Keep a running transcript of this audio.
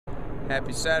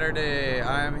Happy Saturday.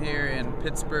 I am here in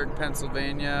Pittsburgh,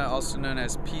 Pennsylvania, also known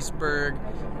as Peaceburgh,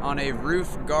 on a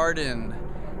roof garden.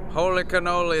 Holy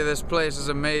cannoli, this place is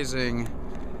amazing.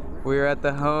 We are at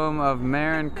the home of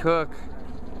Maren Cooke,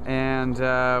 and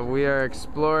we are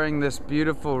exploring this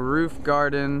beautiful roof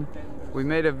garden. We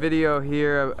made a video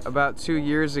here about 2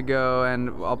 years ago, and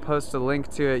I'll post a link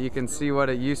to it. You can see what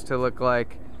it used to look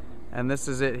like. And this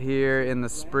is it here in the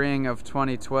spring of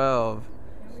 2012.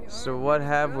 So what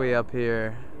have we up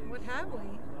here? What have we?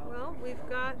 Well, we've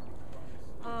got,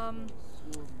 I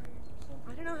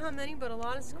don't know how many, but a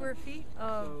lot of square feet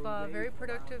of very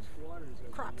productive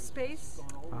crop space.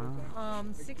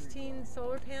 16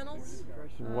 solar panels.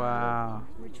 Wow.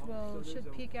 Which should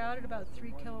peak out at about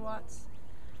 3 kilowatts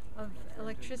of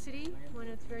electricity when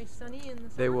it's very sunny in the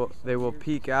summer. They will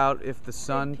peak out if the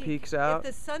sun peaks out?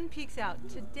 If the sun peaks out.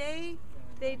 Today,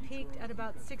 they peaked at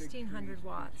about 1,600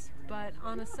 watts, but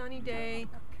on a sunny day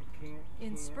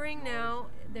in spring now,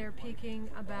 they're peaking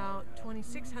about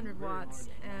 2,600 watts,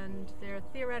 and their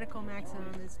theoretical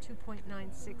maximum is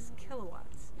 2.96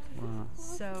 kilowatts. Wow.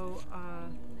 So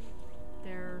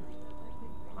they're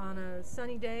on a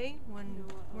sunny day when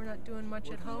we're not doing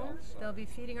much at home, they'll be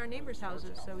feeding our neighbors'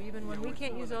 houses. So even when we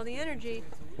can't use all the energy,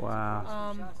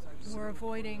 wow, we're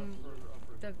avoiding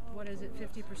the,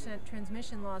 50%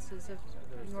 transmission losses of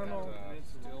normal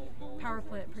power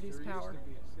plant produced power.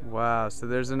 Wow, so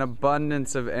there's an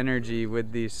abundance of energy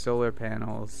with these solar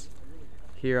panels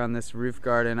here on this roof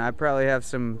garden. I probably have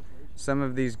some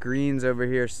of these greens over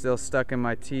here still stuck in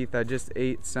my teeth. I just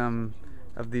ate some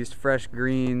of these fresh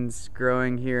greens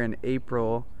growing here in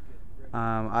April.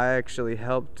 I actually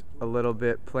helped a little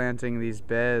bit planting these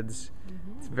beds.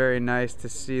 It's very nice to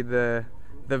see the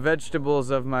vegetables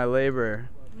of my labor.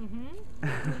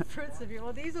 The fruits of your,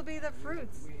 well, these will be the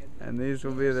fruits. And these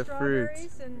will be the fruits.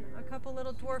 Strawberries and a couple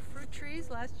little dwarf fruit trees.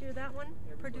 Last year that one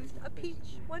produced a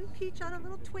peach. One peach on a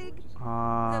little twig. It's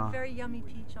a very yummy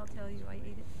peach, I'll tell you. I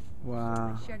ate it.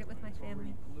 Wow. I shared it with my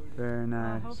family. Very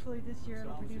nice. Hopefully this year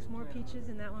it'll produce more peaches,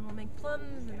 and that one will make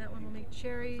plums, and that one will make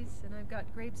cherries, and I've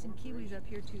got grapes and kiwis up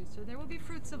here too. So there will be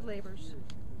fruits of labors.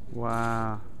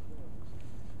 Wow.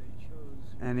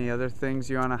 Any other things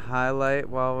you want to highlight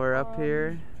while we're up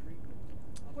here?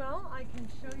 Well, I can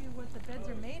show you what the beds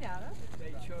are made out of.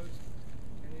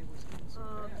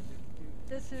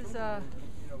 This is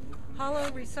hollow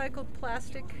recycled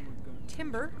plastic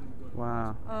timber.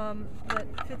 Wow.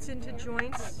 That fits into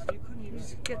joints.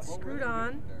 These get screwed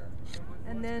on,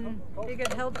 and then they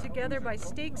get held together by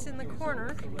stakes in the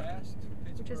corner,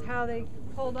 which is how they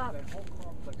hold up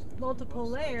multiple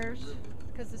layers,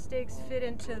 because the stakes fit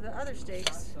into the other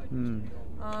stakes.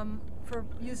 For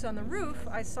use on the roof,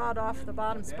 I sawed off the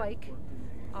bottom spike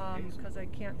because I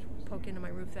can't poke into my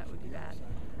roof, that would be bad.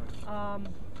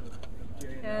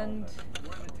 And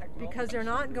because they're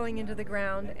not going into the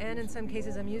ground, and in some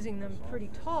cases I'm using them pretty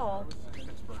tall,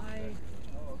 I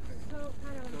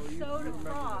sewed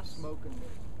across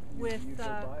with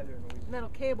metal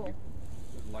cable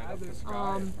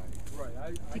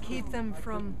to keep them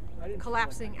from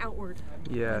collapsing outward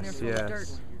when they're full of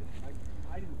dirt.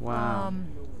 Wow.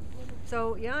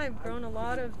 So yeah, I've grown a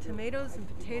lot of tomatoes and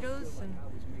potatoes and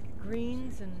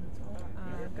greens, and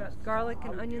I've got garlic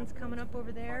and onions coming up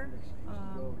over there.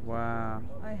 Wow.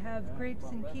 I have grapes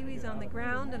and kiwis on the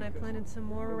ground, and I planted some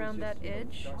more around that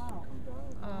edge.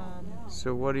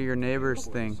 So what do your neighbors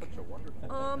think?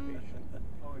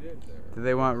 Do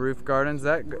they want roof gardens?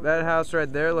 That house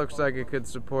right there looks like it could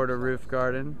support a roof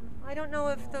garden. I don't know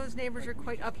if those neighbors are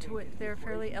quite up to it. They're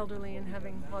fairly elderly and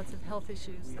having lots of health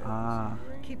issues that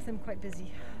keep them quite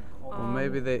busy. Well,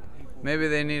 maybe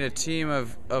they need a team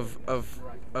of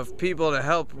people to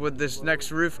help with this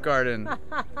next roof garden.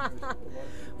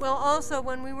 Well, also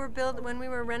when we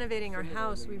were renovating our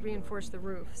house, we reinforced the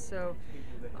roof. So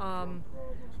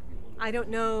I don't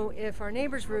know if our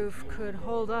neighbor's roof could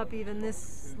hold up even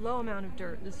this low amount of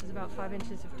dirt. This is about 5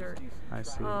 inches of dirt. I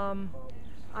see.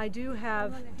 I do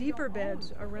have deeper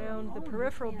beds around the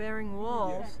peripheral bearing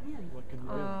walls,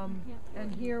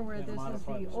 and here where this is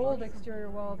the old exterior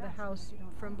wall of the house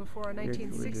from before a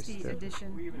 1960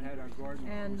 edition,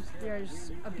 and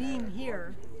there's a beam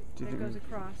here that goes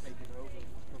across,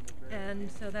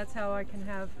 and so that's how I can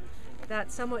have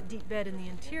that somewhat deep bed in the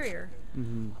interior.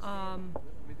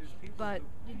 But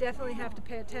you definitely have to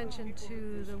pay attention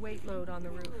to the weight load on the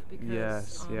roof,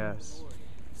 because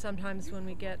sometimes when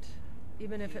we get,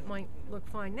 even if it might look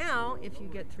fine now, if you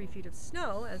get 3 feet of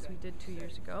snow, as we did 2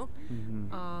 years ago,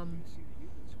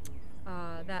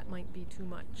 that might be too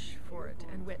much for it,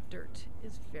 and wet dirt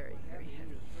is very, very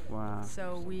heavy. Wow.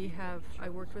 So I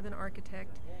worked with an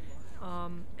architect,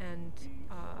 and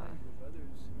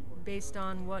based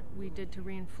on what we did to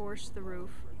reinforce the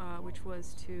roof, which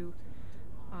was to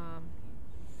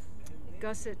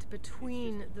gusset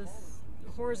between the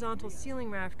horizontal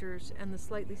ceiling rafters and the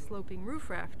slightly sloping roof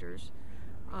rafters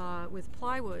with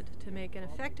plywood to make an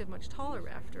effective, much taller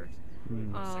rafter.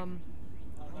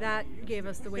 That gave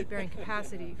us the weight-bearing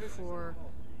capacity for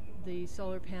the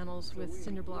solar panels with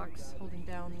cinder blocks holding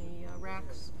down the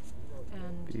racks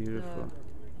and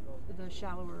the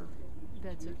shallower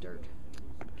beds of dirt.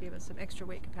 Gave us some extra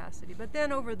weight capacity. But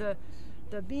then over the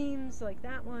beams like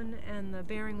that one and the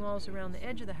bearing walls around the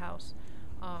edge of the house,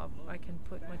 I can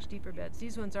put much deeper beds.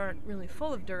 These ones aren't really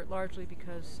full of dirt, largely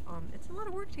because it's a lot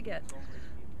of work to get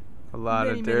a lot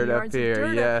many, of dirt many up yards here. Of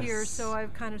dirt Yes. up here, so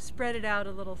I've kind of spread it out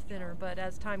a little thinner. But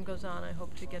as time goes on, I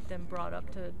hope to get them brought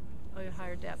up to a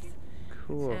higher depth.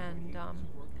 Cool. And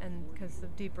because the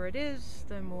deeper it is,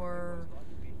 the more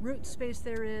root space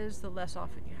there is, the less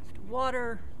often you have to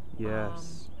water.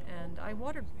 Yes. And I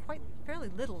watered fairly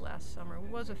little last summer. It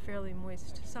was a fairly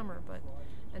moist summer,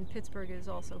 and Pittsburgh is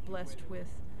also blessed with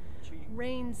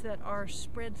rains that are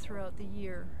spread throughout the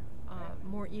year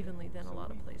more evenly than a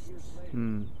lot of places.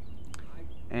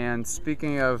 And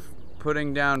speaking of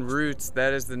putting down roots,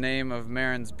 that is the name of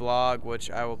Maren's blog,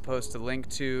 which I will post a link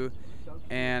to.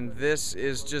 And this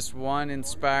is just one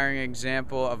inspiring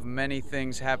example of many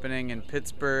things happening in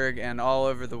Pittsburgh and all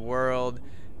over the world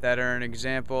that are an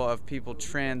example of people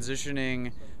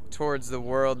transitioning towards the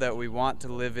world that we want to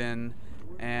live in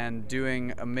and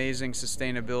doing amazing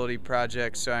sustainability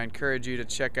projects. So I encourage you to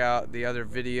check out the other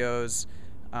videos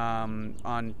on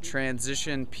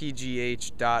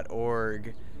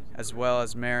transitionpgh.org, as well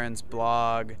as Maren's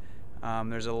blog.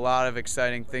 There's a lot of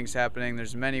exciting things happening.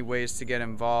 There's many ways to get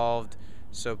involved.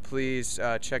 So please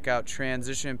check out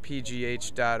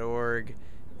transitionpgh.org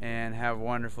and have a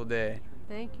wonderful day.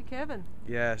 Thank you, Kevin.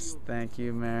 Yes, thank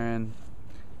you, Maren.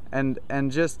 And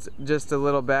just a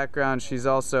little background, she's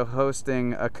also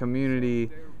hosting a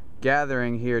community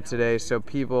gathering here today, so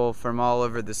people from all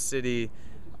over the city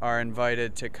are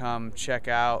invited to come check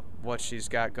out what she's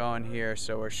got going here.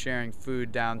 So we're sharing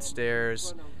food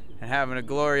downstairs and having a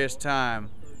glorious time.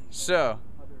 So,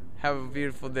 have a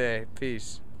beautiful day.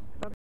 Peace.